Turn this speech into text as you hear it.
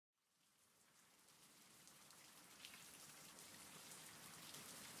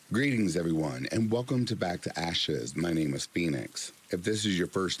Greetings, everyone, and welcome to Back to Ashes. My name is Phoenix. If this is your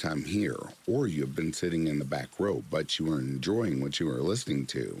first time here, or you've been sitting in the back row but you are enjoying what you are listening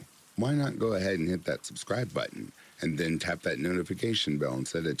to, why not go ahead and hit that subscribe button and then tap that notification bell and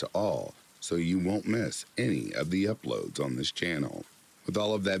set it to all so you won't miss any of the uploads on this channel. With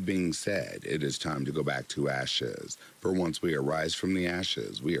all of that being said, it is time to go back to ashes. For once we arise from the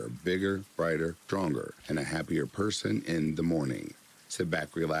ashes, we are bigger, brighter, stronger, and a happier person in the morning. Sit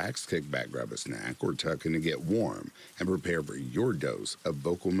back, relax, kick back, grab a snack, or tuck in to get warm, and prepare for your dose of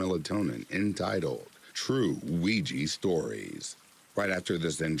vocal melatonin entitled True Ouija Stories. Right after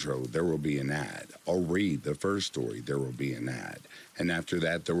this intro, there will be an ad. I'll read the first story, there will be an ad. And after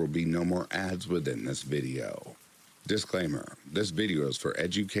that, there will be no more ads within this video. Disclaimer, this video is for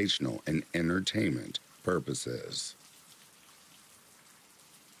educational and entertainment purposes.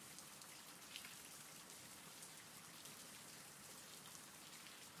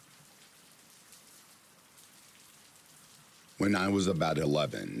 When I was about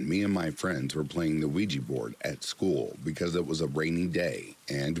 11, me and my friends were playing the Ouija board at school because it was a rainy day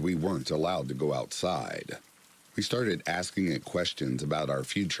and we weren't allowed to go outside. We started asking it questions about our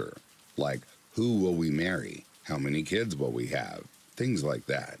future, like who will we marry, how many kids will we have, things like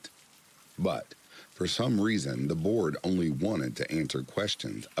that. But for some reason, the board only wanted to answer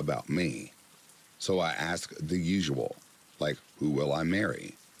questions about me. So I asked the usual, like who will I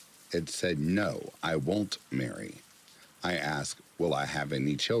marry? It said no, I won't marry. I asked, will I have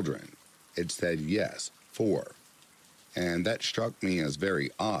any children? It said yes, 4. And that struck me as very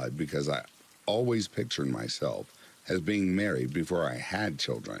odd because I always pictured myself as being married before I had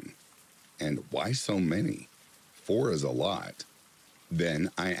children. And why so many? 4 is a lot. Then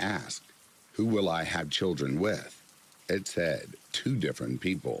I asked, who will I have children with? It said 2 different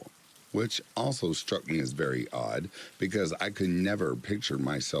people, which also struck me as very odd because I could never picture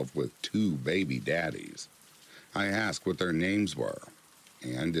myself with 2 baby daddies. I asked what their names were,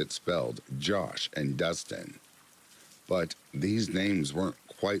 and it spelled Josh and Dustin. But these names weren't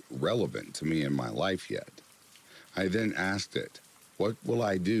quite relevant to me in my life yet. I then asked it, what will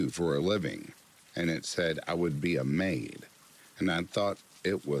I do for a living? And it said I would be a maid, and I thought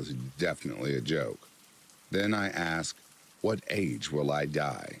it was definitely a joke. Then I asked, what age will I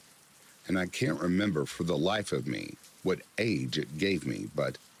die? And I can't remember for the life of me what age it gave me,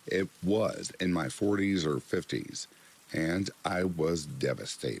 but it was in my 40s or 50s, and I was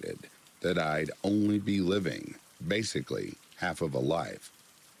devastated that I'd only be living, basically, half of a life.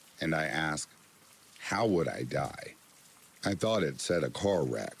 And I asked, how would I die? I thought it said a car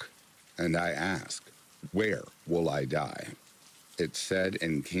wreck, and I asked, where will I die? It said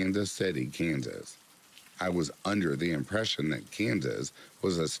in Kansas City, Kansas. I was under the impression that Kansas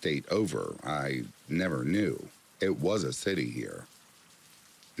was a state over. I never knew. It was a city here.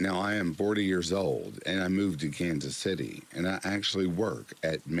 Now, I am 40 years old, and I moved to Kansas City, and I actually work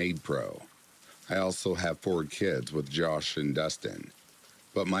at Maid Pro. I also have 4 kids with Josh and Dustin,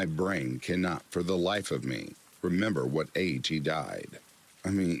 but my brain cannot, for the life of me, remember what age he died. I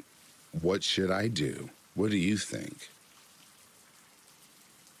mean, what should I do? What do you think?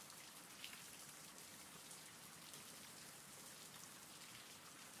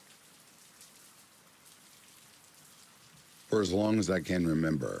 For as long as I can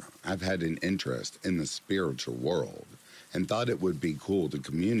remember, I've had an interest in the spiritual world and thought it would be cool to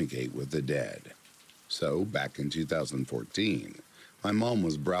communicate with the dead. So, back in 2014, my mom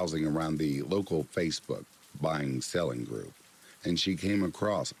was browsing around the local Facebook buying-selling group, and she came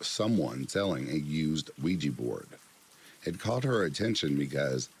across someone selling a used Ouija board. It caught her attention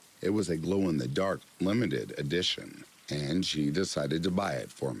because it was a glow-in-the-dark limited edition, and she decided to buy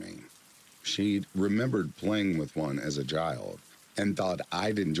it for me. She'd remembered playing with one as a child and thought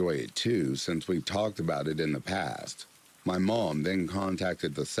I'd enjoy it too since we've talked about it in the past. My mom then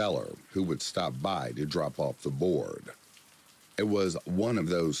contacted the seller who would stop by to drop off the board. It was one of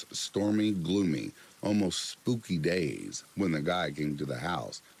those stormy, gloomy, almost spooky days when the guy came to the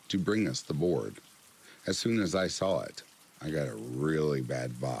house to bring us the board. As soon as I saw it, I got a really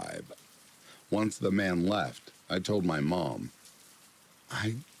bad vibe. Once the man left, I told my mom,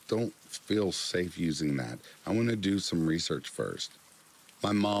 I don't feel safe using that. I want to do some research first.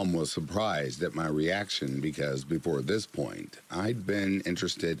 My mom was surprised at my reaction because before this point, I'd been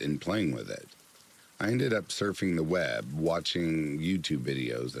interested in playing with it. I ended up surfing the web, watching YouTube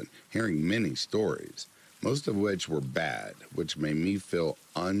videos, and hearing many stories, most of which were bad, which made me feel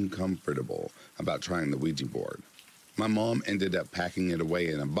uncomfortable about trying the Ouija board. My mom ended up packing it away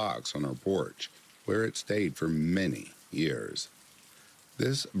in a box on her porch, where it stayed for many years.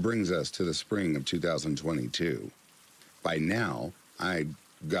 This brings us to the spring of 2022. By now, I'd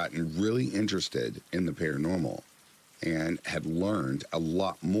gotten really interested in the paranormal and had learned a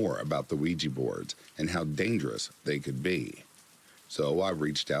lot more about the Ouija boards and how dangerous they could be. So I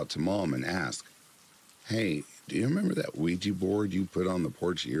reached out to Mom and asked, "Hey, do you remember that Ouija board you put on the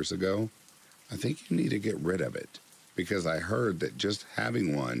porch years ago? I think you need to get rid of it, because I heard that just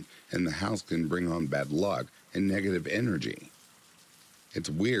having one in the house can bring on bad luck and negative energy." It's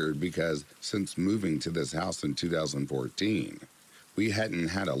weird because since moving to this house in 2014, we hadn't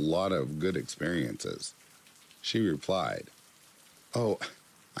had a lot of good experiences. She replied, "Oh,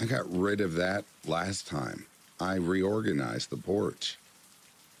 I got rid of that last time. I reorganized the porch."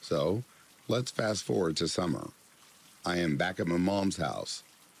 So, let's fast forward to summer. I am back at my mom's house.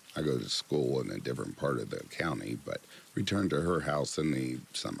 I go to school in a different part of the county, but return to her house in the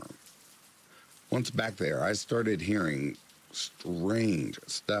summer. Once back there, I started hearing strange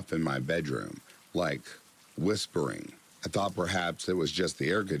stuff in my bedroom, like whispering. I thought perhaps it was just the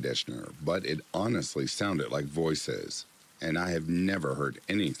air conditioner, but it honestly sounded like voices, and I have never heard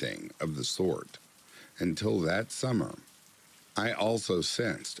anything of the sort until that summer. I also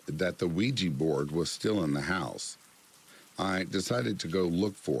sensed that the Ouija board was still in the house. I decided to go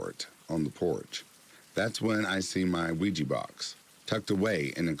look for it on the porch. That's when I see my Ouija box, tucked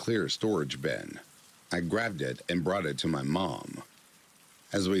away in a clear storage bin. I grabbed it and brought it to my mom.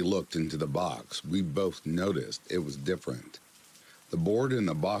 As we looked into the box, we both noticed it was different. The board in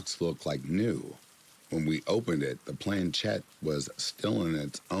the box looked like new. When we opened it, the planchette was still in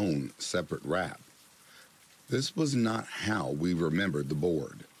its own separate wrap. This was not how we remembered the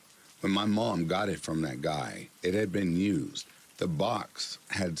board. When my mom got it from that guy, it had been used. The box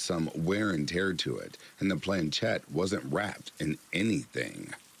had some wear and tear to it, and the planchette wasn't wrapped in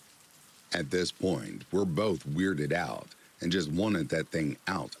anything. At this point, we're both weirded out and just wanted that thing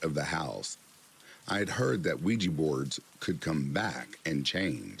out of the house. I had heard that Ouija boards could come back and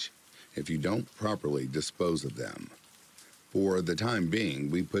change if you don't properly dispose of them. For the time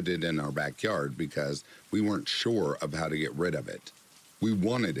being, we put it in our backyard because we weren't sure of how to get rid of it. We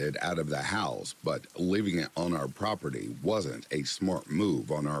wanted it out of the house, but leaving it on our property wasn't a smart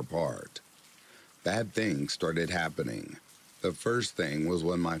move on our part. Bad things started happening. The first thing was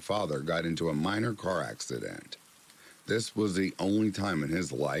when my father got into a minor car accident. This was the only time in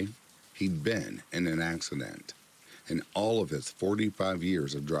his life he'd been in an accident, in all of his 45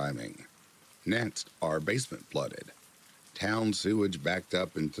 years of driving. Next, our basement flooded. Town sewage backed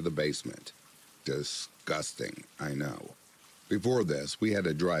up into the basement. Disgusting, I know. Before this, we had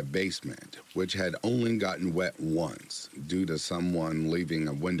a dry basement, which had only gotten wet once due to someone leaving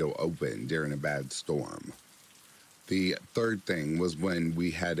a window open during a bad storm. The third thing was when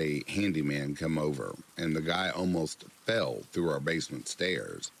we had a handyman come over, and the guy almost fell through our basement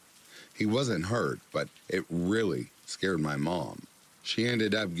stairs. He wasn't hurt, but it really scared my mom. She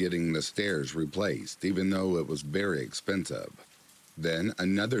ended up getting the stairs replaced, even though it was very expensive. Then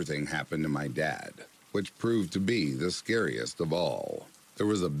another thing happened to my dad, which proved to be the scariest of all. There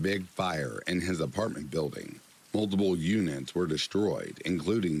was a big fire in his apartment building. Multiple units were destroyed,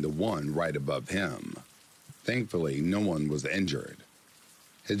 including the one right above him. Thankfully, no one was injured.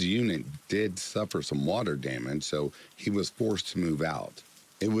 His unit did suffer some water damage, so he was forced to move out.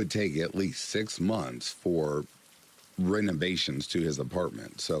 It would take at least 6 months for renovations to his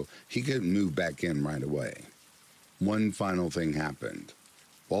apartment, so he couldn't move back in right away. One final thing happened.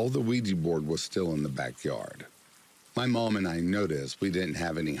 While the Ouija board was still in the backyard, my mom and I noticed we didn't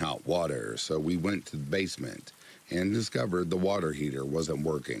have any hot water, so we went to the basement and discovered the water heater wasn't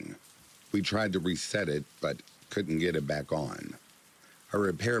working. We tried to reset it, but couldn't get it back on. A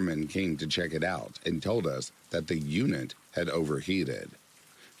repairman came to check it out and told us that the unit had overheated.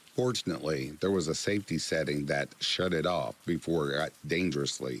 Fortunately, there was a safety setting that shut it off before it got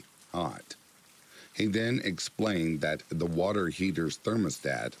dangerously hot. He then explained that the water heater's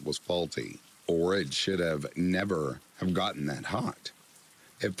thermostat was faulty, or it should have never have gotten that hot.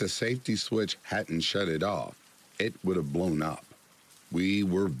 If the safety switch hadn't shut it off, it would have blown up. We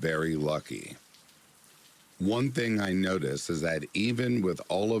were very lucky. One thing I noticed is that even with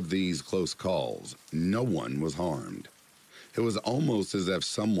all of these close calls, no one was harmed. It was almost as if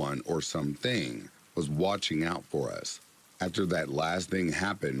someone or something was watching out for us. After that last thing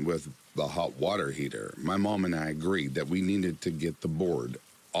happened with the hot water heater, my mom and I agreed that we needed to get the board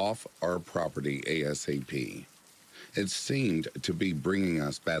off our property ASAP. It seemed to be bringing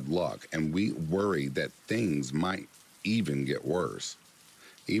us bad luck, and we worried that things might even get worse.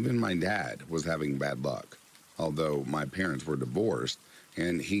 Even my dad was having bad luck, although my parents were divorced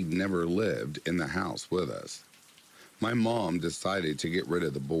and he'd never lived in the house with us. My mom decided to get rid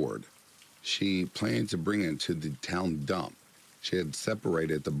of the board. She planned to bring it to the town dump, She had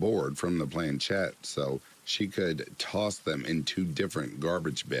separated the board from the planchette so she could toss them in two different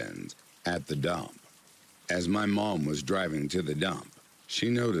garbage bins at the dump. As my mom was driving to the dump, she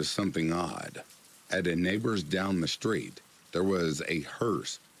noticed something odd. At a neighbor's down the street, there was a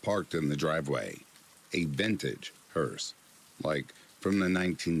hearse parked in the driveway, a vintage hearse, like from the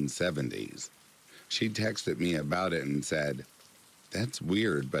 1970s. She texted me about it and said, "That's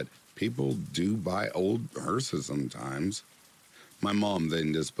weird, but people do buy old hearses sometimes." My mom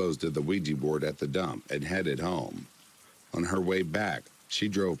then disposed of the Ouija board at the dump and headed home. On her way back, she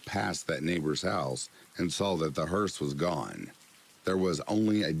drove past that neighbor's house and saw that the hearse was gone. There was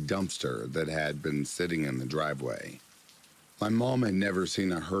only a dumpster that had been sitting in the driveway. My mom had never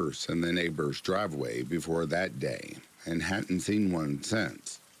seen a hearse in the neighbor's driveway before that day and hadn't seen one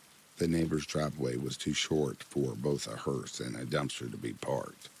since. The neighbor's driveway was too short for both a hearse and a dumpster to be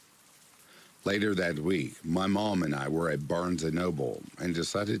parked. Later that week, my mom and I were at Barnes & Noble and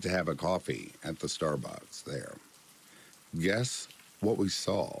decided to have a coffee at the Starbucks there. Guess what we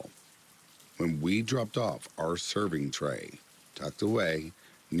saw? When we dropped off our serving tray, tucked away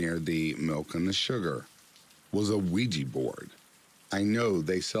near the milk and the sugar, was a Ouija board. I know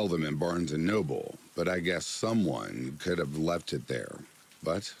they sell them in Barnes & Noble, but I guess someone could have left it there.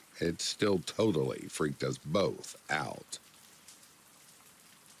 But it still totally freaked us both out.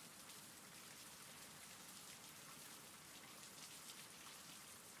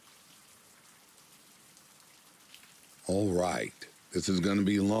 All right, this is going to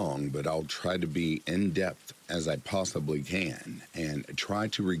be long, but I'll try to be in-depth as I possibly can and try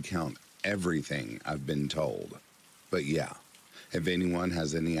to recount everything I've been told. But yeah, if anyone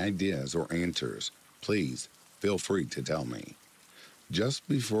has any ideas or answers, please feel free to tell me. Just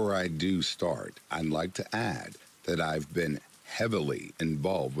before I do start, I'd like to add that I've been heavily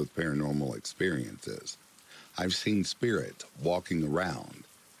involved with paranormal experiences. I've seen spirits walking around.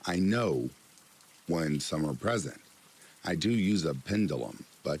 I know when some are present. I do use a pendulum,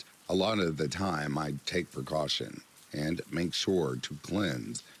 but a lot of the time I take precaution and make sure to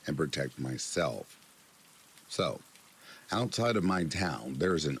cleanse and protect myself. So, outside of my town,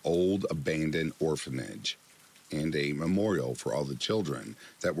 there's an old abandoned orphanage and a memorial for all the children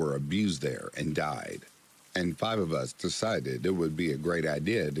that were abused there and died. And 5 of us decided it would be a great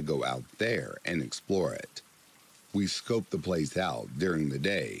idea to go out there and explore it. We scoped the place out during the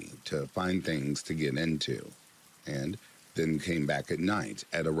day to find things to get into, and then came back at night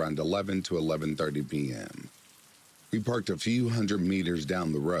at around 11 to 11:30 p.m. We parked a few hundred meters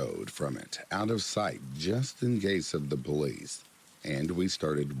down the road from it, out of sight just in case of the police, and we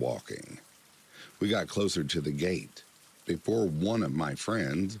started walking. We got closer to the gate before one of my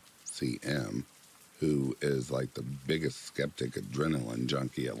friends, CM, who is like the biggest skeptic adrenaline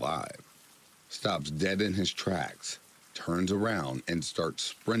junkie alive, stops dead in his tracks, turns around, and starts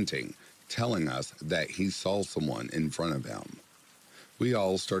sprinting, telling us that he saw someone in front of him. We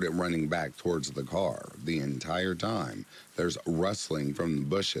all started running back towards the car. The entire time, there's rustling from the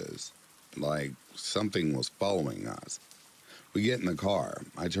bushes, like something was following us. We get in the car.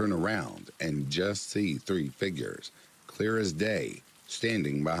 I turn around and just see 3 figures, clear as day,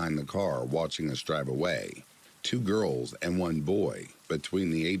 standing behind the car watching us drive away. 2 girls and 1 boy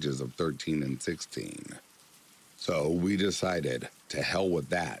between the ages of 13 and 16. So we decided, to hell with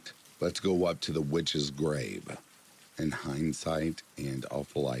that. Let's go up to the witch's grave. In hindsight, an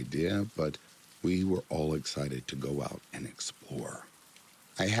awful idea, but we were all excited to go out and explore.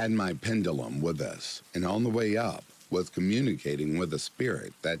 I had my pendulum with us, and on the way up was communicating with a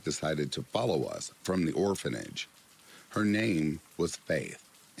spirit that decided to follow us from the orphanage. Her name was Faith,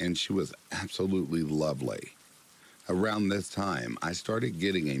 and she was absolutely lovely. Around this time, I started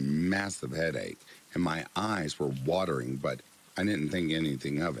getting a massive headache, and my eyes were watering, but I didn't think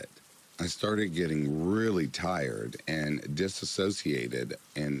anything of it. I started getting really tired and disassociated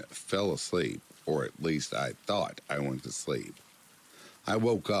and fell asleep, or at least I thought I went to sleep. I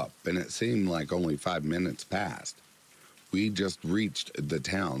woke up and it seemed like only 5 minutes passed. We just reached the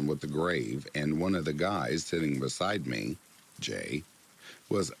town with the grave, and one of the guys sitting beside me, Jay,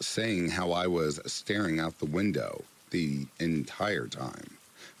 was saying how I was staring out the window the entire time,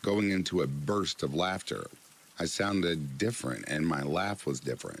 going into a burst of laughter. I sounded different and my laugh was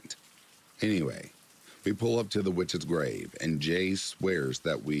different. Anyway, we pull up to the witch's grave, and Jay swears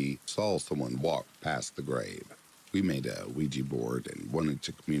that we saw someone walk past the grave. We made a Ouija board and wanted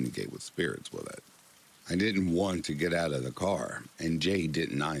to communicate with spirits with it. I didn't want to get out of the car, and Jay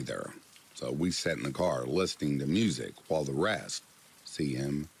didn't either. So we sat in the car listening to music while the rest,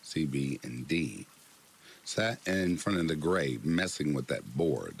 CM, CB, and D, sat in front of the grave messing with that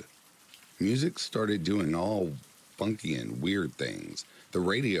board. Music started doing all funky and weird things. The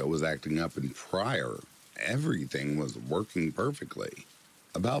radio was acting up, and prior, everything was working perfectly.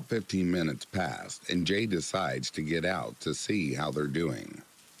 About 15 minutes passed, and Jay decides to get out to see how they're doing.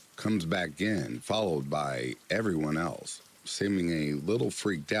 Comes back in, followed by everyone else. Seeming a little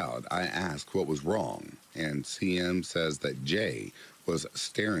freaked out, I ask what was wrong, and CM says that Jay was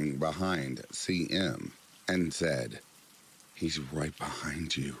staring behind CM and said, "He's right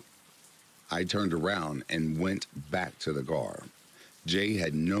behind you." I turned around and went back to the car. Jay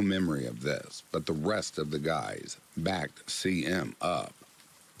had no memory of this, but the rest of the guys backed CM up.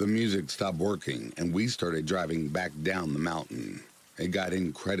 The music stopped working, and we started driving back down the mountain. It got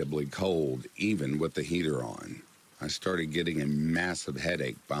incredibly cold, even with the heater on. I started getting a massive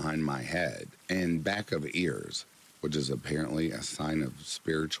headache behind my head and back of ears, which is apparently a sign of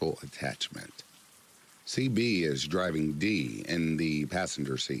spiritual attachment. CB is driving D in the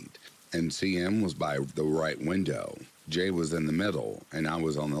passenger seat, and CM was by the right window. Jay was in the middle, and I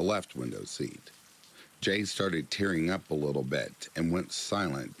was on the left window seat. Jay started tearing up a little bit and went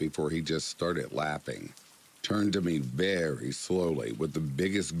silent before he just started laughing. Turned to me very slowly with the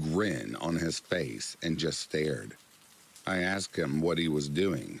biggest grin on his face and just stared. I asked him what he was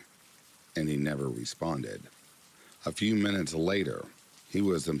doing, and he never responded. A few minutes later, he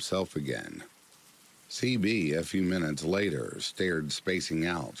was himself again. CB, a few minutes later, stared spacing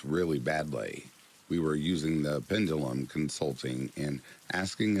out really badly. We were using the pendulum consulting and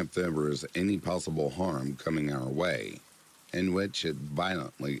asking if there was any possible harm coming our way, in which it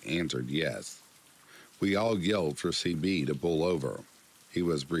violently answered yes. We all yelled for CB to pull over. He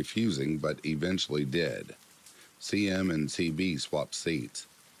was refusing, but eventually did. CM and CB swapped seats.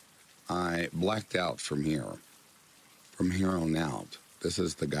 I blacked out from here. From here on out, this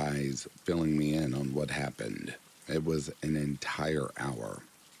is the guys filling me in on what happened. It was an entire hour.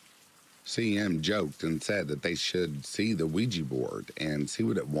 CM joked and said that they should see the Ouija board and see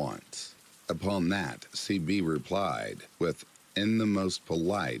what it wants. Upon that, CB replied with, in the most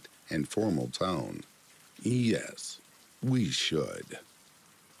polite and formal tone, "Yes, we should."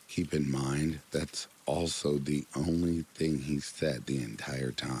 Keep in mind, that's also the only thing he said the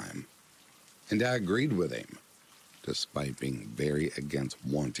entire time. And I agreed with him, despite being very against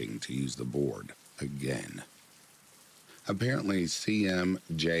wanting to use the board again. Apparently, CM,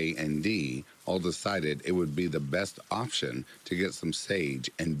 J, and D all decided it would be the best option to get some sage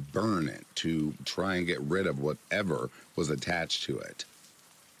and burn it to try and get rid of whatever was attached to it.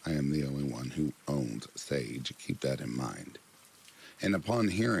 I am the only one who owns sage, keep that in mind. And upon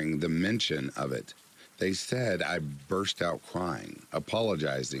hearing the mention of it, they said I burst out crying,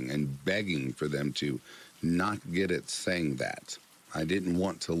 apologizing, and begging for them to not get it saying that. I didn't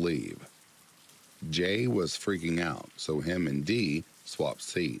want to leave. Jay was freaking out, so him and D swapped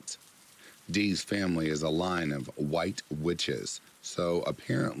seats. D's family is a line of white witches, so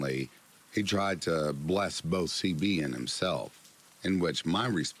apparently he tried to bless both CB and himself, in which my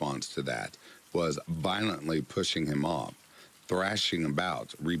response to that was violently pushing him off, thrashing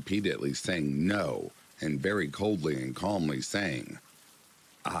about, repeatedly saying no, and very coldly and calmly saying,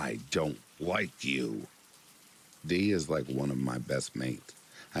 "I don't like you." D is like one of my best mates.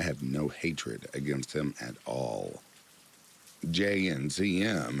 I have no hatred against him at all. J and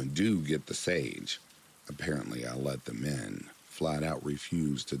CM do get the sage. Apparently I let them in, flat out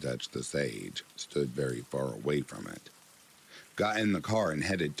refused to touch the sage, stood very far away from it. Got in the car and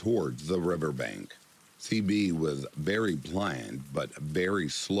headed towards the riverbank. CB was very pliant but very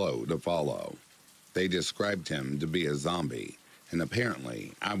slow to follow. They described him to be a zombie, and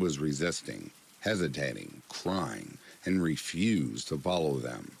apparently I was resisting, hesitating, crying, and refused to follow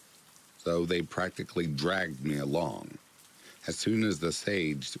them. So they practically dragged me along. As soon as the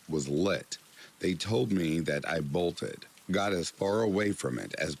sage was lit, they told me that I bolted, got as far away from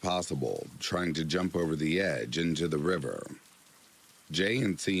it as possible, trying to jump over the edge into the river. J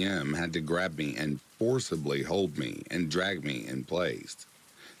and CM had to grab me and forcibly hold me and drag me in place.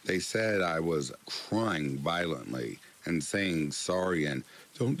 They said I was crying violently and saying sorry and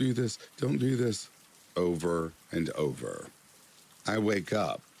don't do this, over and over. I wake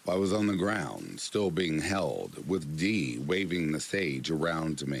up. I was on the ground, still being held, with D waving the sage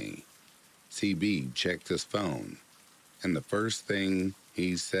around me. CB checked his phone, and the first thing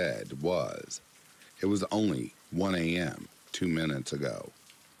he said was, "It was only 1 a.m. 2 minutes ago."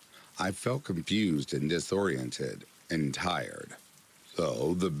 I felt confused and disoriented and tired.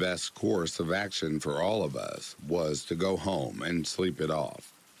 So the best course of action for all of us was to go home and sleep it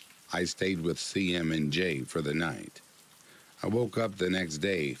off. I stayed with CM and J for the night. I woke up the next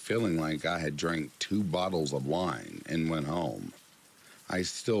day feeling like I had drank 2 bottles of wine and went home. I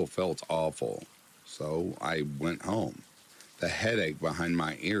still felt awful, so I went home. The headache behind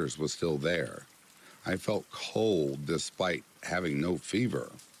my ears was still there. I felt cold despite having no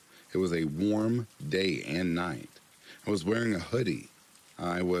fever. It was a warm day and night. I was wearing a hoodie.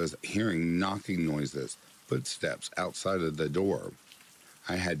 I was hearing knocking noises, footsteps outside of the door.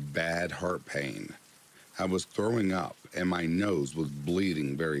 I had bad heart pain. I was throwing up, and my nose was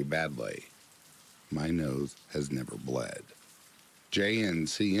bleeding very badly. My nose has never bled. Jay and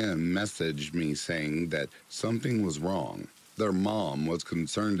CM messaged me saying that something was wrong. Their mom was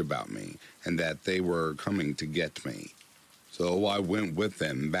concerned about me and that they were coming to get me. So I went with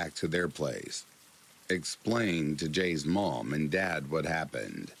them back to their place. Explained to Jay's mom and dad what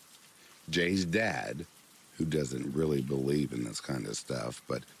happened. Jay's dad, who doesn't really believe in this kind of stuff,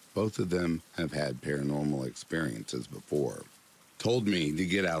 but both of them have had paranormal experiences before, told me to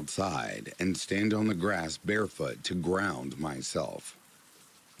get outside and stand on the grass barefoot to ground myself.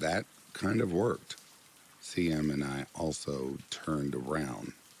 That kind of worked. CM and I also turned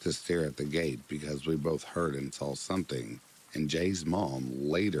around to stare at the gate because we both heard and saw something, and Jay's mom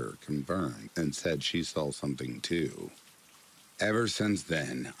later confirmed and said she saw something too. Ever since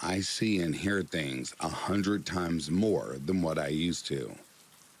then, I see and hear things 100 times more than what I used to.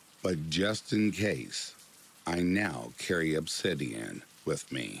 But just in case, I now carry obsidian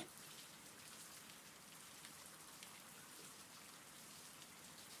with me.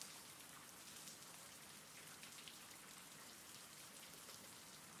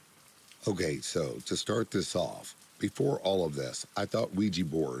 Okay, so to start this off, before all of this, I thought Ouija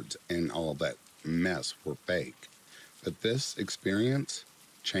boards and all that mess were fake. But this experience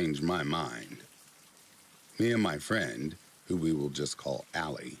changed my mind. Me and my friend, who we will just call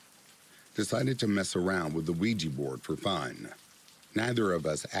Allie, decided to mess around with the Ouija board for fun. Neither of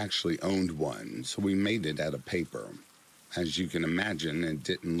us actually owned one, so we made it out of paper. As you can imagine, it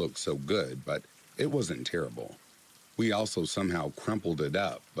didn't look so good, but it wasn't terrible. We also somehow crumpled it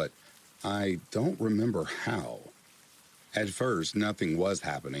up, but I don't remember how. At first, nothing was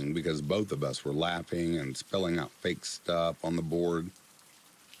happening because both of us were laughing and spelling out fake stuff on the board.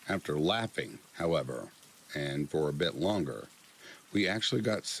 After laughing, however, and for a bit longer, we actually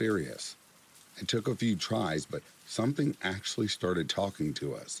got serious. It took a few tries, but something actually started talking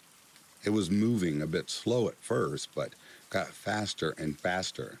to us. It was moving a bit slow at first, but got faster and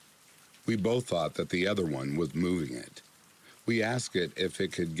faster. We both thought that the other one was moving it. We asked it if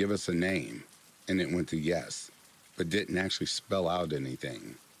it could give us a name, and it went to yes, but didn't actually spell out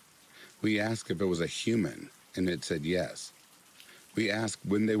anything. We asked if it was a human, and it said yes. We asked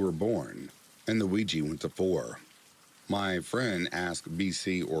when they were born, and the Ouija went to 4. My friend asked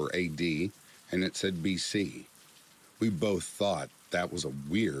BC or AD, and it said BC. We both thought that was a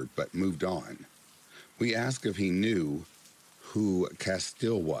weird, but moved on. We asked if he knew who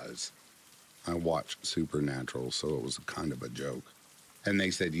Castile was. I watched Supernatural, so it was kind of a joke. And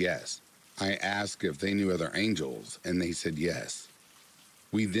they said yes. I asked if they knew other angels, and they said yes.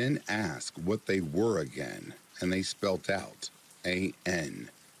 We then asked what they were again, and they spelt out ANGEL.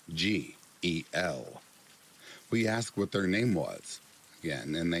 We asked what their name was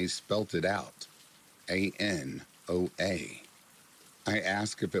again, and they spelt it out ANOA. I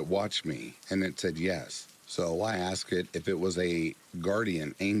asked if it watched me, and it said yes. So I asked it if it was a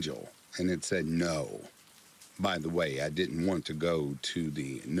guardian angel, and it said no. By the way, I didn't want to go to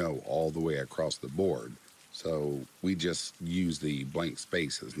the no all the way across the board, so we just used the blank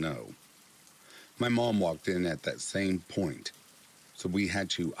space as no. My mom walked in at that same point, so we had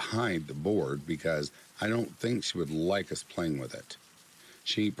to hide the board because I don't think she would like us playing with it.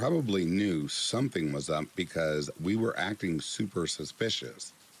 She probably knew something was up because we were acting super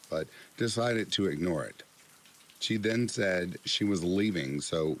suspicious, but decided to ignore it. She then said she was leaving,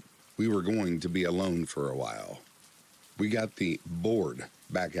 so we were going to be alone for a while. We got the board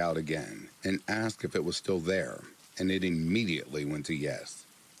back out again and asked if it was still there, and it immediately went to yes.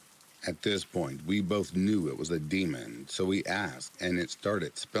 At this point, we both knew it was a demon, so we asked, and it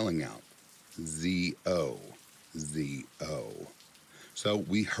started spelling out ZO, ZO. So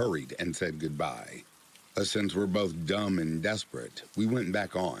we hurried and said goodbye. But since we're both dumb and desperate, we went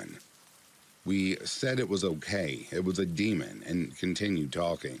back on. We said it was okay, it was a demon, and continued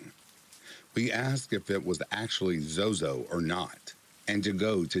talking. We asked if it was actually Zozo or not, and to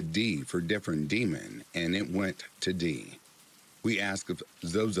go to D for different demon, and it went to D. We asked if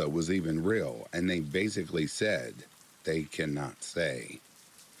Zozo was even real, and they basically said they cannot say.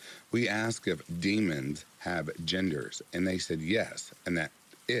 We asked if demons have genders, and they said yes, and that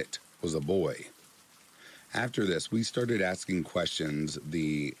it was a boy. After this, we started asking questions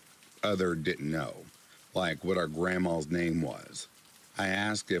the other didn't know, like what our grandma's name was. I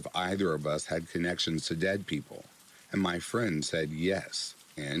asked if either of us had connections to dead people, and my friend said yes,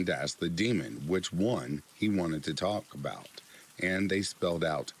 and asked the demon which one he wanted to talk about, and they spelled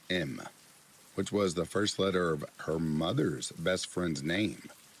out M, which was the first letter of her mother's best friend's name,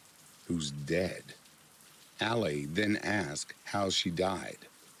 who's dead. Allie then asked how she died.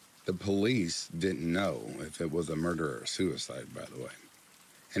 The police didn't know if it was a murder or suicide, by the way,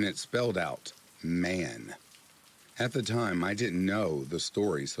 and it spelled out man. At the time, I didn't know the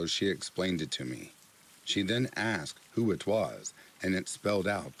story, so she explained it to me. She then asked who it was, and it spelled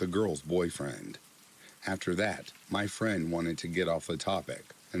out the girl's boyfriend. After that, my friend wanted to get off the topic,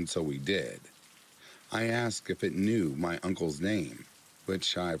 and so we did. I asked if it knew my uncle's name,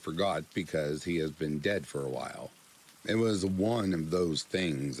 which I forgot because he has been dead for a while. It was one of those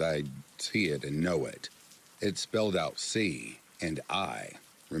things I'd see it and know it. It spelled out C, and I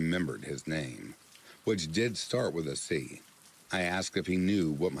remembered his name, which did start with a C. I asked if he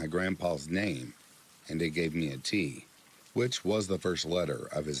knew what my grandpa's name, and it gave me a T, which was the first letter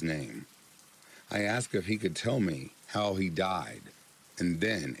of his name. I asked if he could tell me how he died, and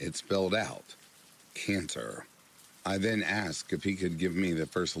then it spelled out cancer. I then asked if he could give me the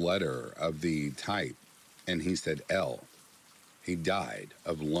first letter of the type, and he said L. He died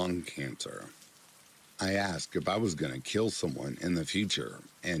of lung cancer. I asked if I was going to kill someone in the future,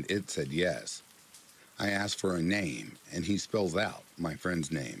 and it said yes. I asked for a name, and he spells out my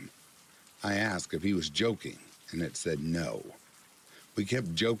friend's name. I asked if he was joking, and it said no. We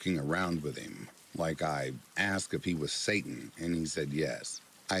kept joking around with him, like I asked if he was Satan, and he said yes.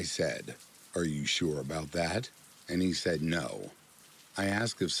 I said, "Are you sure about that?" And he said no. I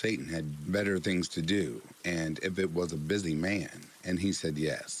asked if Satan had better things to do, and if it was a busy man, and he said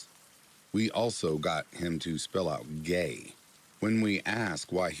yes. We also got him to spell out gay. When we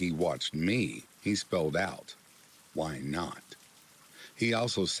asked why he watched me, he spelled out, why not? He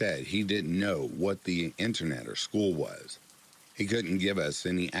also said he didn't know what the internet or school was. He couldn't give us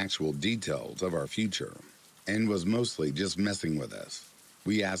any actual details of our future, and was mostly just messing with us.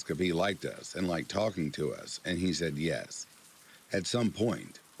 We asked if he liked us and liked talking to us, and he said yes. At some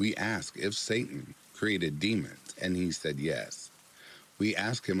point, we asked if Satan created demons, and he said yes. We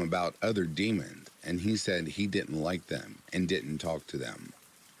asked him about other demons, and he said he didn't like them and didn't talk to them.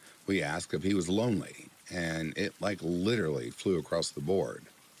 We asked if he was lonely, and it literally flew across the board.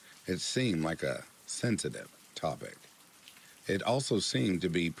 It seemed like a sensitive topic. It also seemed to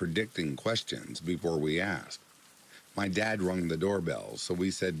be predicting questions before we asked. My dad rung the doorbell, so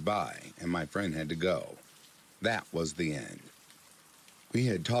we said bye, and my friend had to go. That was the end. We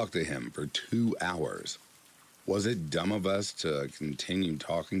had talked to him for 2 hours. Was it dumb of us to continue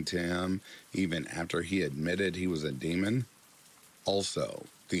talking to him even after he admitted he was a demon? Also,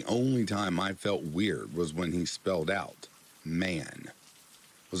 the only time I felt weird was when he spelled out man.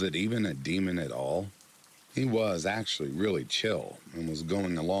 Was it even a demon at all? He was actually really chill and was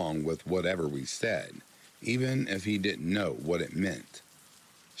going along with whatever we said, even if he didn't know what it meant.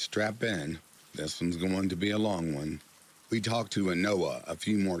 Strap in, this one's going to be a long one. We talked to Noah a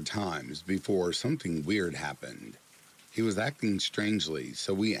few more times before something weird happened. He was acting strangely,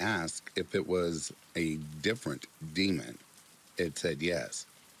 so we asked if it was a different demon. It said yes.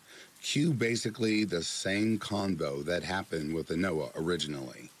 Cue basically the same convo that happened with Noah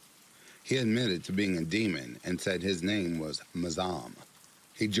originally. He admitted to being a demon and said his name was Mazam.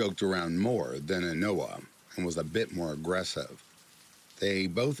 He joked around more than Noah and was a bit more aggressive. They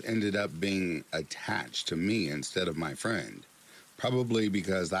both ended up being attached to me instead of my friend, probably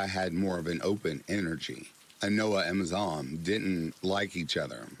because I had more of an open energy. Noah and Mazam didn't like each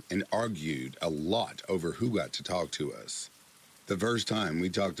other and argued a lot over who got to talk to us. The first time we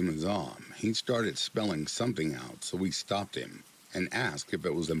talked to Mazam, he started spelling something out, so we stopped him and asked if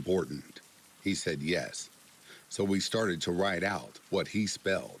it was important. He said yes, so we started to write out what he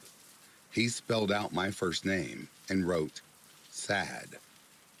spelled. He spelled out my first name and wrote sad.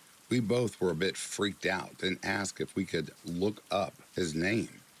 We both were a bit freaked out and asked if we could look up his name.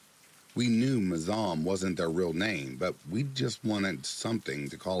 We knew Mazam wasn't their real name, but we just wanted something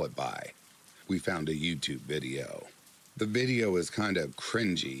to call it by. We found a YouTube video. The video is kind of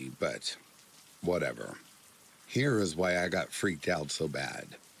cringy, but whatever. Here is why I got freaked out so bad.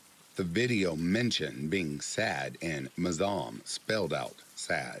 The video mentioned being sad and Mazam spelled out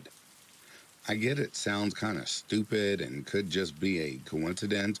sad. I get it sounds kind of stupid and could just be a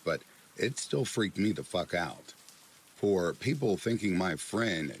coincidence, but it still freaked me the fuck out. For people thinking my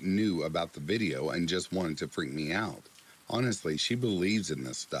friend knew about the video and just wanted to freak me out, honestly, she believes in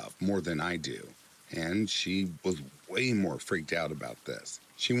this stuff more than I do, and she was way more freaked out about this.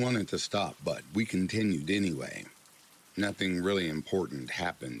 She wanted to stop, but we continued anyway. Nothing really important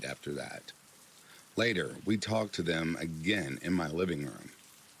happened after that. Later, we talked to them again in my living room.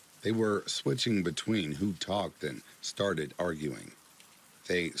 They were switching between who talked and started arguing.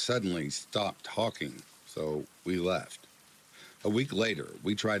 They suddenly stopped talking, so we left. A week later,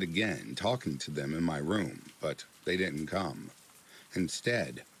 we tried again talking to them in my room, but they didn't come.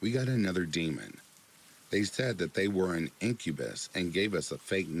 Instead, we got another demon. They said that they were an incubus and gave us a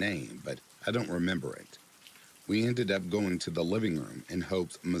fake name, but I don't remember it. We ended up going to the living room in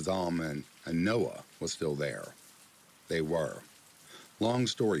hopes Mazam and Noah was still there. They were. Long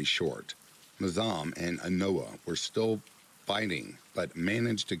story short, Mazam and Anoa were still fighting, but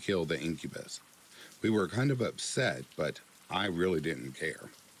managed to kill the incubus. We were kind of upset, but I really didn't care.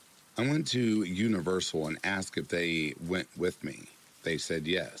 I went to Universal and asked if they went with me. They said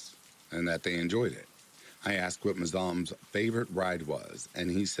yes, and that they enjoyed it. I asked what Mazam's favorite ride was,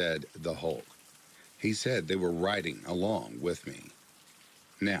 and he said the Hulk. He said they were riding along with me.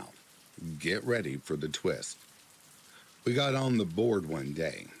 Now, get ready for the twist. We got on the board one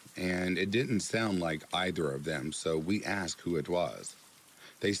day, and it didn't sound like either of them, so we asked who it was.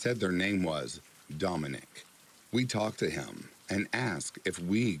 They said their name was Dominic. We talked to him and asked if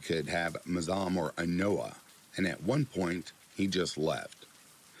we could have Mazam or Anoa, and at one point, he just left.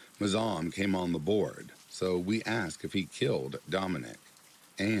 Mazam came on the board, so we asked if he killed Dominic,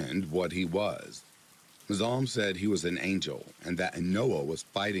 and what he was. Mazam said he was an angel, and that Anoa was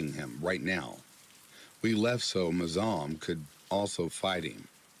fighting him right now. We left so Mazam could also fight him.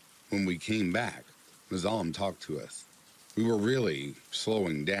 When we came back, Mazam talked to us. We were really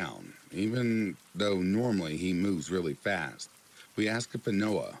slowing down, even though normally he moves really fast. We asked if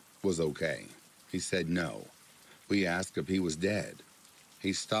Anoa was okay. He said no. We asked if he was dead.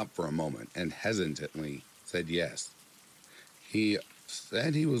 He stopped for a moment and hesitantly said yes. He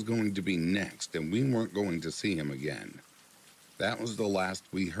said he was going to be next and we weren't going to see him again. That was the last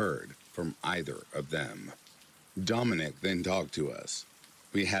we heard from either of them. Dominic then talked to us.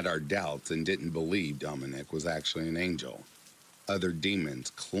 We had our doubts and didn't believe Dominic was actually an angel. Other demons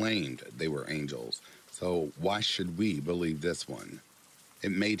claimed they were angels, so why should we believe this one?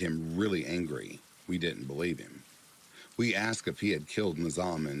 It made him really angry. We didn't believe him. We asked if he had killed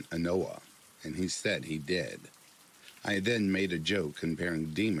Mazam and Anoa, and he said he did. I then made a joke comparing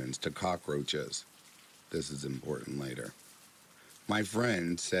demons to cockroaches. This is important later. My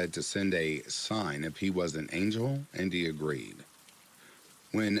friend said to send a sign if he was an angel, and he agreed.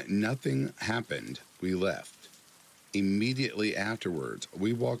 When nothing happened, we left. Immediately afterwards,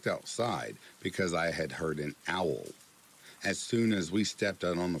 we walked outside because I had heard an owl. As soon as we stepped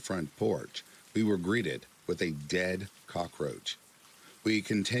out on the front porch, we were greeted with a dead cockroach. We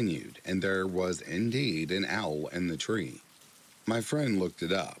continued, and there was indeed an owl in the tree. My friend looked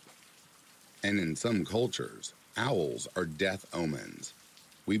it up, and in some cultures, owls are death omens.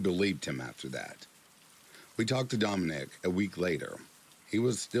 We believed him after that. We talked to Dominic a week later. He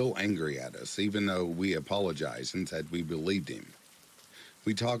was still angry at us, even though we apologized and said we believed him.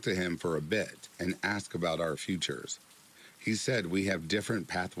 We talked to him for a bit and asked about our futures. He said we have different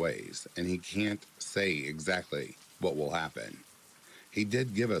pathways, and he can't say exactly what will happen. He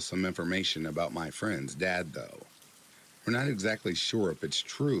did give us some information about my friend's dad, though. We're not exactly sure if it's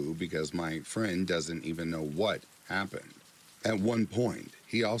true because my friend doesn't even know what happened. At one point,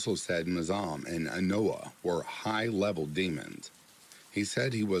 he also said Mazam and Anoa were high-level demons. He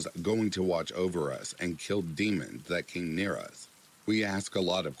said he was going to watch over us and kill demons that came near us. We asked a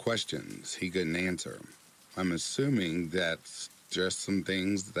lot of questions he couldn't answer. I'm assuming that's just some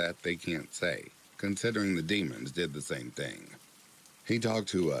things that they can't say, considering the demons did the same thing. He talked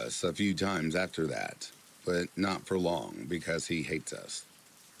to us a few times after that, but not for long because he hates us.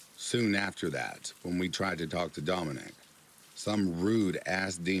 Soon after that, when we tried to talk to Dominic, some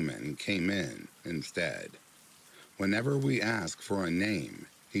rude-ass demon came in instead. Whenever we asked for a name,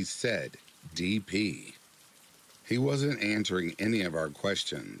 he said DP. He wasn't answering any of our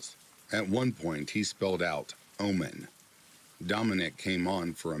questions. At one point, he spelled out omen. Dominic came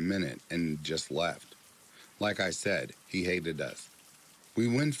on for a minute and just left. Like I said, he hated us. We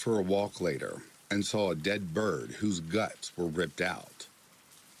went for a walk later and saw a dead bird whose guts were ripped out.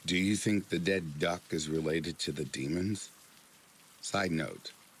 Do you think the dead duck is related to the demons? Side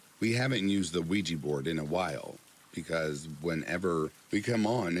note, we haven't used the Ouija board in a while because whenever we come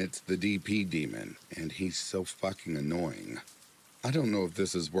on, it's the DP demon, and he's so fucking annoying. I don't know if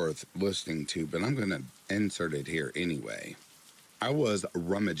this is worth listening to, but I'm going to insert it here anyway. I was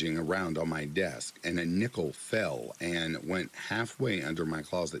rummaging around on my desk, and a nickel fell and went halfway under my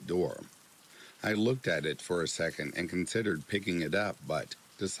closet door. I looked at it for a second and considered picking it up, but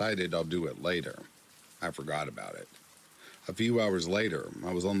decided I'll do it later. I forgot about it. A few hours later,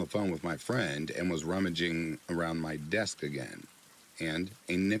 I was on the phone with my friend and was rummaging around my desk again, and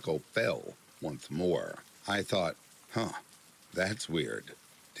a nickel fell once more. I thought, huh, that's weird.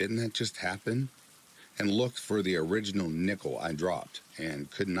 Didn't that just happen? And looked for the original nickel I dropped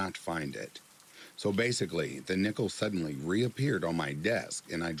and could not find it. So basically, the nickel suddenly reappeared on my desk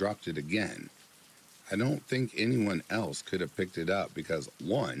and I dropped it again. I don't think anyone else could have picked it up because,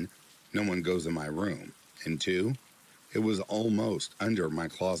 one, no one goes in my room, and two, it was almost under my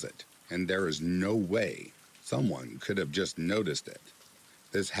closet, and there is no way someone could have just noticed it.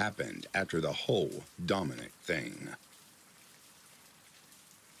 This happened after the whole Dominic thing.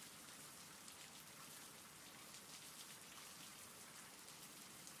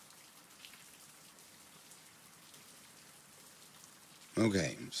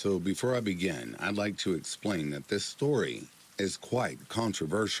 Okay, so before I begin, I'd like to explain that this story is quite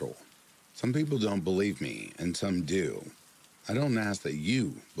controversial. Some people don't believe me, and some do. I don't ask that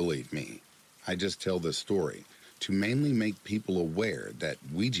you believe me. I just tell this story to mainly make people aware that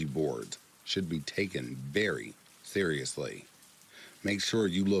Ouija boards should be taken very seriously. Make sure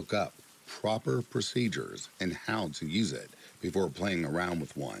you look up proper procedures and how to use it before playing around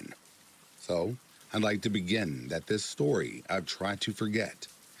with one. So, I'd like to begin that this story I've tried to forget,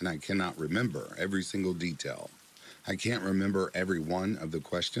 and I cannot remember every single detail. I can't remember every one of the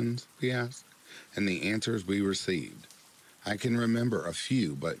questions we asked and the answers we received. I can remember a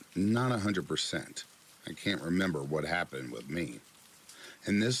few, but not 100%. I can't remember what happened with me.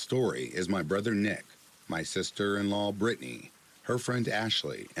 And this story is my brother Nick, my sister-in-law Brittany, her friend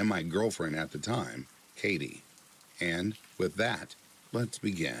Ashley, and my girlfriend at the time, Katie. And with that, let's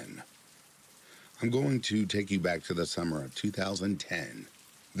begin. I'm going to take you back to the summer of 2010.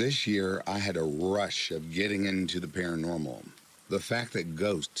 This year, I had a rush of getting into the paranormal. The fact that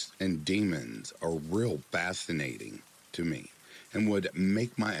ghosts and demons are real fascinating to me and would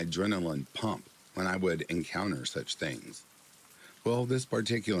make my adrenaline pump when I would encounter such things. Well, this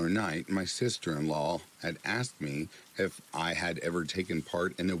particular night, my sister-in-law had asked me if I had ever taken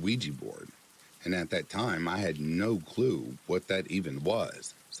part in a Ouija board. And at that time, I had no clue what that even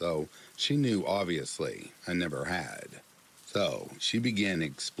was. So she knew, obviously, I never had. So she began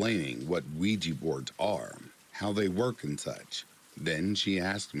explaining what Ouija boards are, how they work and such. Then she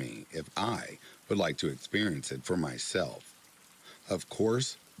asked me if I would like to experience it for myself. Of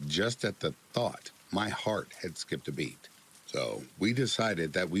course, just at the thought, my heart had skipped a beat. So we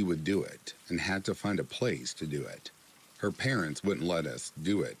decided that we would do it and had to find a place to do it. Her parents wouldn't let us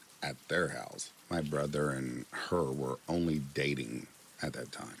do it at their house. My brother and her were only dating at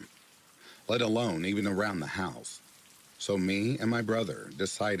that time, let alone even around the house. So me and my brother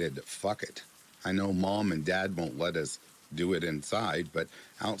decided, fuck it. I know mom and dad won't let us do it inside, but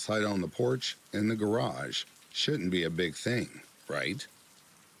outside on the porch in the garage shouldn't be a big thing, right?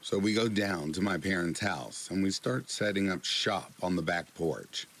 So we go down to my parents' house and we start setting up shop on the back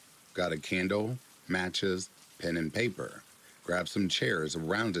porch. Got a candle, matches, pen and paper, grab some chairs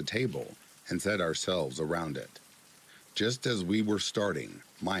around a table and set ourselves around it. Just as we were starting,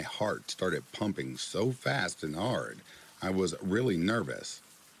 my heart started pumping so fast and hard, I was really nervous.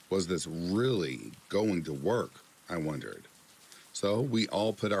 Was this really going to work? I wondered. So we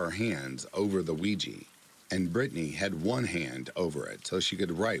all put our hands over the Ouija, and Brittany had one hand over it so she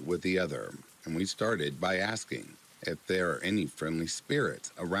could write with the other, and we started by asking if there are any friendly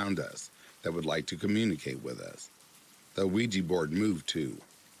spirits around us that would like to communicate with us. The Ouija board moved to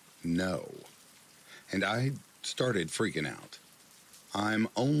no, and I started freaking out. I'm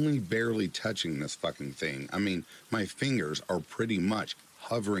only barely touching this fucking thing. I mean, my fingers are pretty much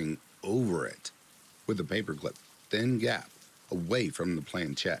hovering over it with a paperclip, thin gap, away from the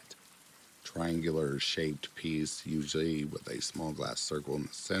planchette. Triangular shaped piece, usually with a small glass circle in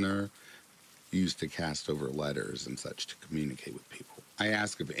the center, used to cast over letters and such to communicate with people. I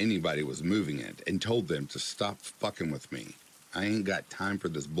asked if anybody was moving it and told them to stop fucking with me. I ain't got time for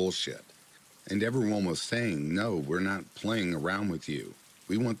this bullshit. And everyone was saying, no, we're not playing around with you.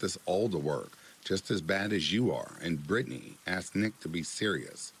 We want this all to work, just as bad as you are. And Brittany asked Nick to be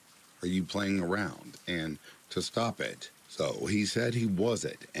serious. Are you playing around? And to stop it. So he said he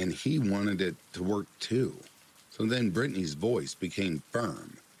wasn't, and he wanted it to work too. So then Brittany's voice became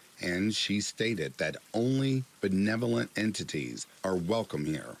firm, and she stated that only benevolent entities are welcome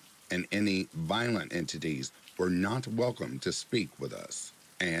here, and any violent entities were not welcome to speak with us,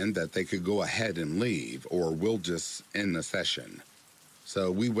 and that they could go ahead and leave, or we'll just end the session.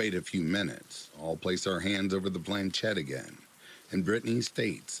 So we wait a few minutes, all place our hands over the planchette again, and Brittany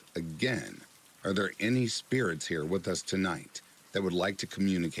states, again, are there any spirits here with us tonight that would like to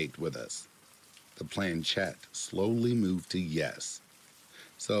communicate with us? The planchette slowly moved to yes.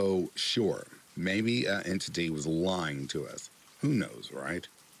 So, sure, maybe an entity was lying to us. Who knows, right?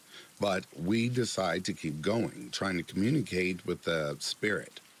 But we decide to keep going, trying to communicate with the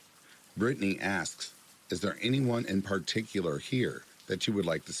spirit. Brittany asks, "Is there anyone in particular here that you would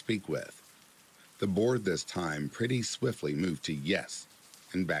like to speak with?" The board this time pretty swiftly moved to yes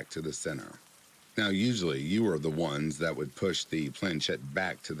and back to the center. Now, usually you are the ones that would push the planchette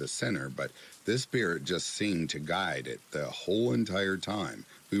back to the center, but this spirit just seemed to guide it the whole entire time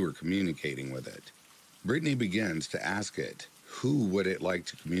we were communicating with it. Brittany begins to ask it, who would it like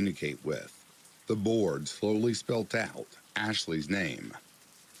to communicate with? The board slowly spelt out Ashley's name.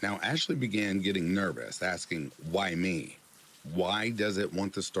 Now, Ashley began getting nervous, asking, why me? Why does it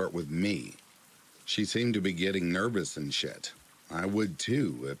want to start with me? She seemed to be getting nervous and shit. I would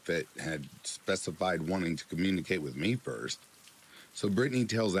too if it had specified wanting to communicate with me first. So Brittany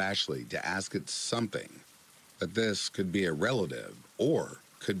tells Ashley to ask it something, that this could be a relative or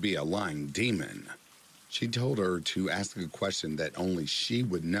could be a lying demon. She told her to ask a question that only she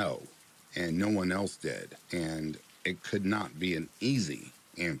would know and no one else did, and it could not be an easy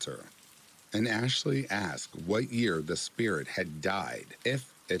answer. And Ashley asked what year the spirit had died, if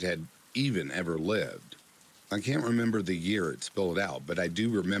it had even ever lived. I can't remember the year it spelled out, but I do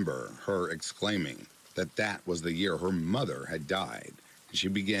remember her exclaiming that that was the year her mother had died, and she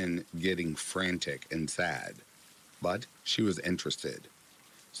began getting frantic and sad. But she was interested.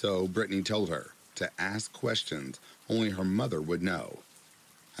 So Brittany told her to ask questions only her mother would know.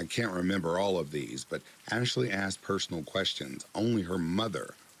 I can't remember all of these, but Ashley asked personal questions only her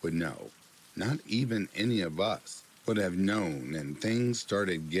mother would know. Not even any of us would have known, and things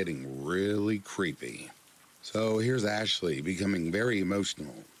started getting really creepy. So here's Ashley becoming very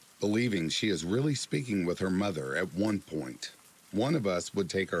emotional, believing she is really speaking with her mother at one point. One of us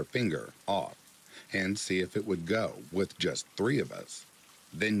would take our finger off and see if it would go with just 3 of us,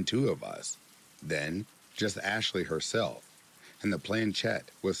 then 2 of us, then just Ashley herself, and the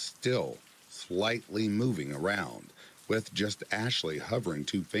planchette was still slightly moving around with just Ashley hovering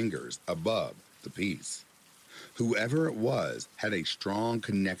 2 fingers above the piece. Whoever it was had a strong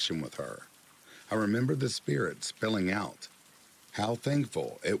connection with her. I remember the spirit spelling out how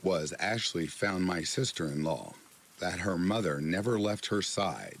thankful it was Ashley found my sister-in-law, that her mother never left her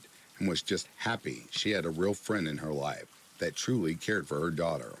side and was just happy she had a real friend in her life that truly cared for her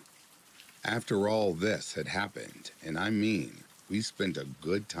daughter. After all this had happened, and I mean, we spent a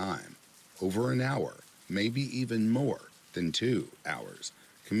good time, over an hour, maybe even more than 2 hours,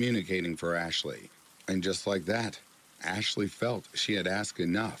 communicating for Ashley. And just like that, Ashley felt she had asked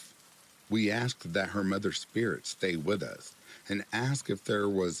enough. We asked that her mother's spirit stay with us and asked if there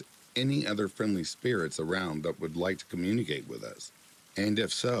was any other friendly spirits around that would like to communicate with us, and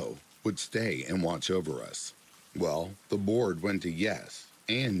if so, would stay and watch over us. Well, the board went to yes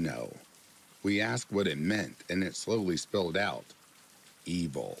and no. We asked what it meant, and it slowly spelled out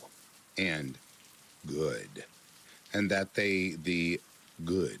evil and good, and that the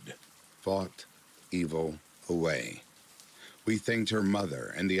good, fought evil away. We thanked her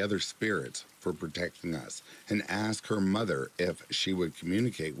mother and the other spirits for protecting us and asked her mother if she would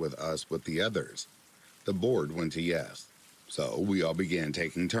communicate with us with the others. The board went to yes, so we all began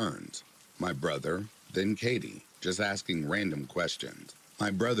taking turns. My brother, then Katie, just asking random questions. My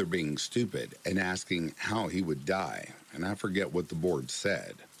brother being stupid and asking how he would die, and I forget what the board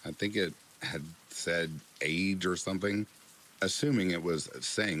said. I think it had said age or something, assuming it was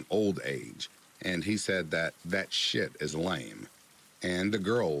saying old age. And he said that shit is lame. And the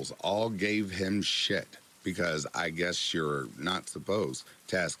girls all gave him shit because I guess you're not supposed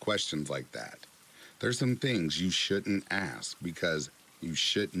to ask questions like that. There's some things you shouldn't ask because you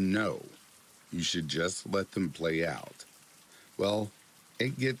shouldn't know. You should just let them play out. Well,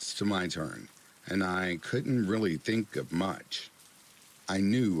 it gets to my turn, and I couldn't really think of much. I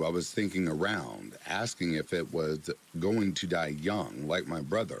knew I was thinking around, asking if it was going to die young like my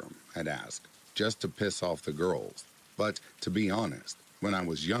brother had asked, just to piss off the girls. But to be honest, when I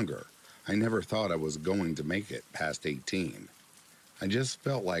was younger, I never thought I was going to make it past 18. I just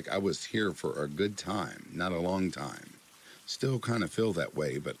felt like I was here for a good time, not a long time. Still kind of feel that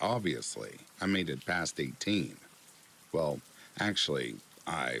way, but obviously I made it past 18. Well, actually,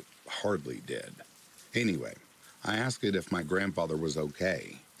 I hardly did. Anyway, I asked it if my grandfather was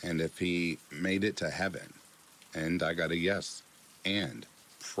okay and if he made it to heaven. And I got a yes, and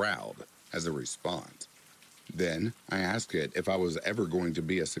proud as a response. Then I asked it if I was ever going to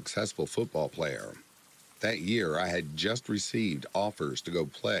be a successful football player. That year I had just received offers to go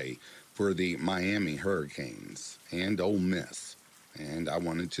play for the Miami Hurricanes and Ole Miss, and I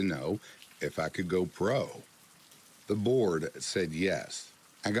wanted to know if I could go pro. The board said yes.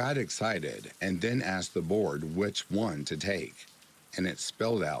 I got excited and then asked the board which one to take, and it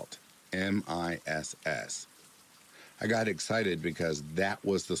spelled out MISS. I got excited because that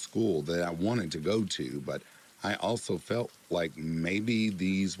was the school that I wanted to go to, but I also felt like maybe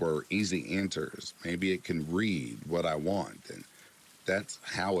these were easy answers. Maybe it can read what I want, and that's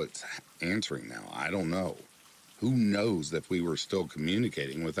how it's answering now. I don't know. Who knows if we were still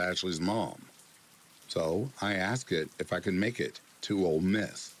communicating with Ashley's mom? So I asked it if I could make it to Ole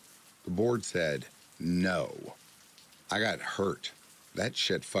Miss. The board said no. I got hurt. That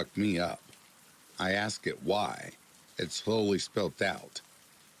shit fucked me up. I asked it why. It slowly spelled out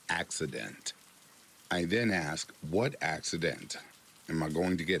accident. I then asked, what accident? Am I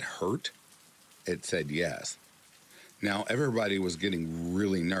going to get hurt? It said yes. Now, everybody was getting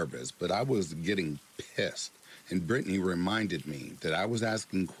really nervous, but I was getting pissed, and Brittany reminded me that I was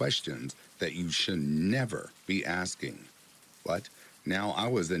asking questions that you should never be asking. But now I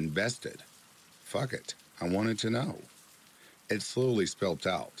was invested. Fuck it, I wanted to know. It slowly spelled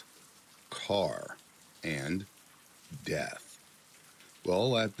out car and death.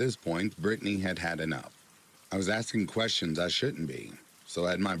 Well, at this point, Brittany had had enough. I was asking questions I shouldn't be. So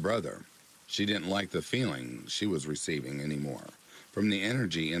had my brother. She didn't like the feeling she was receiving anymore from the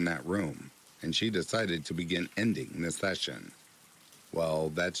energy in that room, and she decided to begin ending the session. Well,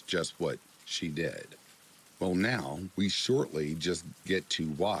 that's just what she did. Well, now we shortly just get to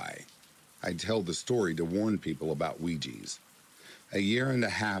why. I tell the story to warn people about Ouijas. A year and a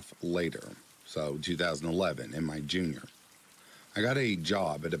half later, so 2011 in my junior, I got a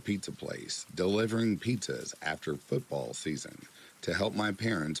job at a pizza place delivering pizzas after football season to help my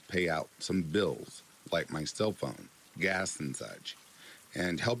parents pay out some bills like my cell phone, gas and such,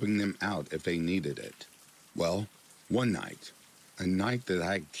 and helping them out if they needed it. Well, one night, a night that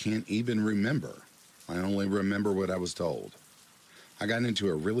I can't even remember. I only remember what I was told. I got into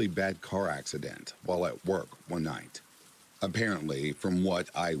a really bad car accident while at work one night. Apparently, from what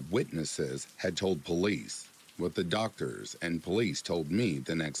eyewitnesses had told police, what the doctors and police told me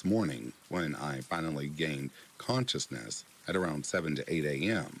the next morning when I finally gained consciousness at around 7 to 8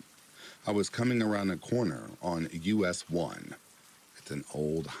 a.m. I was coming around a corner on US 1. It's an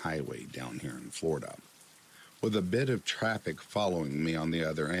old highway down here in Florida. With a bit of traffic following me on the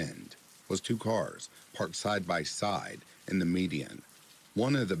other end was two cars parked side by side in the median.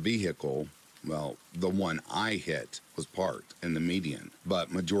 One of the vehicle, well, the one I hit was parked in the median,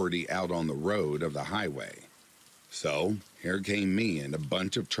 but majority out on the road of the highway. So, here came me in a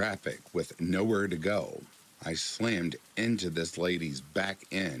bunch of traffic with nowhere to go. I slammed into this lady's back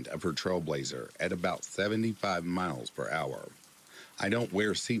end of her Trailblazer at about 75 miles per hour. I don't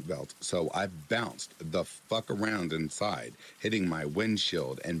wear seatbelts, so I bounced the fuck around inside, hitting my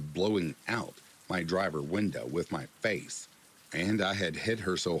windshield and blowing out my driver window with my face. And I had hit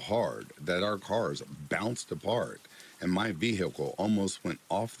her so hard that our cars bounced apart, and my vehicle almost went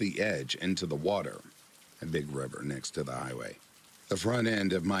off the edge into the water. A big river next to the highway. The front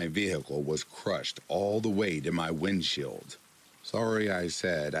end of my vehicle was crushed all the way to my windshield. Sorry I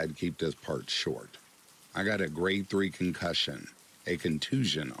said I'd keep this part short. I got a grade 3 concussion, a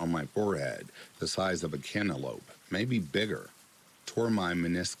contusion on my forehead the size of a cantaloupe, maybe bigger. Tore my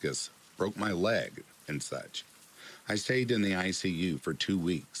meniscus, broke my leg, and such. I stayed in the ICU for 2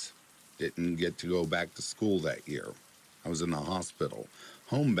 weeks. Didn't get to go back to school that year. I was in the hospital,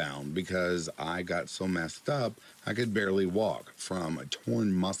 homebound because I got so messed up I could barely walk from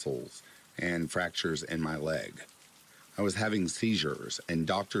torn muscles and fractures in my leg. I was having seizures, and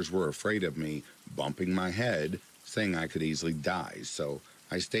doctors were afraid of me bumping my head, saying I could easily die, so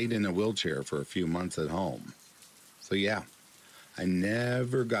I stayed in a wheelchair for a few months at home. So yeah, I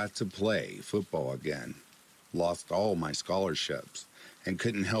never got to play football again. Lost all my scholarships, and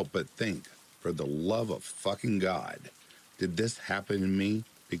couldn't help but think, for the love of fucking God, did this happen to me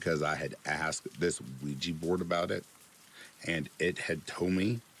because I had asked this Ouija board about it, and it had told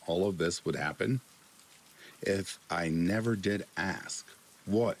me all of this would happen? If I never did ask,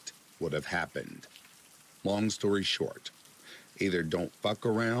 what would have happened? Long story short, either don't fuck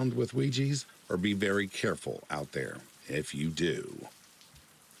around with Ouijas or be very careful out there if you do.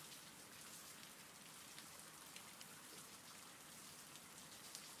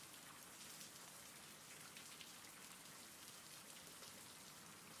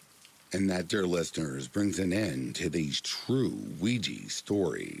 And that, dear listeners, brings an end to these true Ouija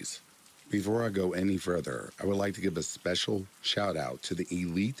stories. Before I go any further, I would like to give a special shout out to the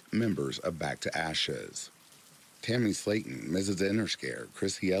elite members of Back to Ashes. Tammy Slayton, Mrs. Interscare,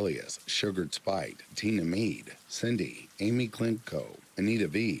 Chrissy Elias, Sugared Spite, Tina Mead, Cindy, Amy Klimko, Anita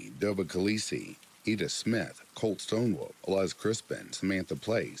V, Dova Khaleesi, Edith Smith, Colt Stonewall, Eliza Crispin, Samantha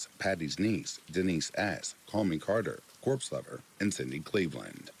Place, Patty's niece, Denise S., Call Me Carter, Corpse Lover, and Cindy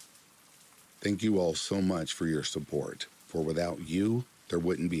Cleveland. Thank you all so much for your support, for without you, there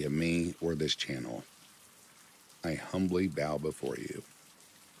wouldn't be a me or this channel. I humbly bow before you.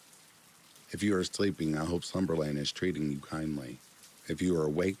 If you are sleeping, I hope Slumberland is treating you kindly. If you are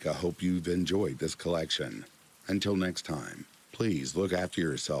awake, I hope you've enjoyed this collection. Until next time, please look after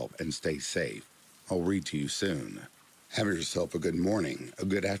yourself and stay safe. I'll read to you soon. Have yourself a good morning, a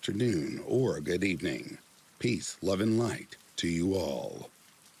good afternoon, or a good evening. Peace, love, and light to you all.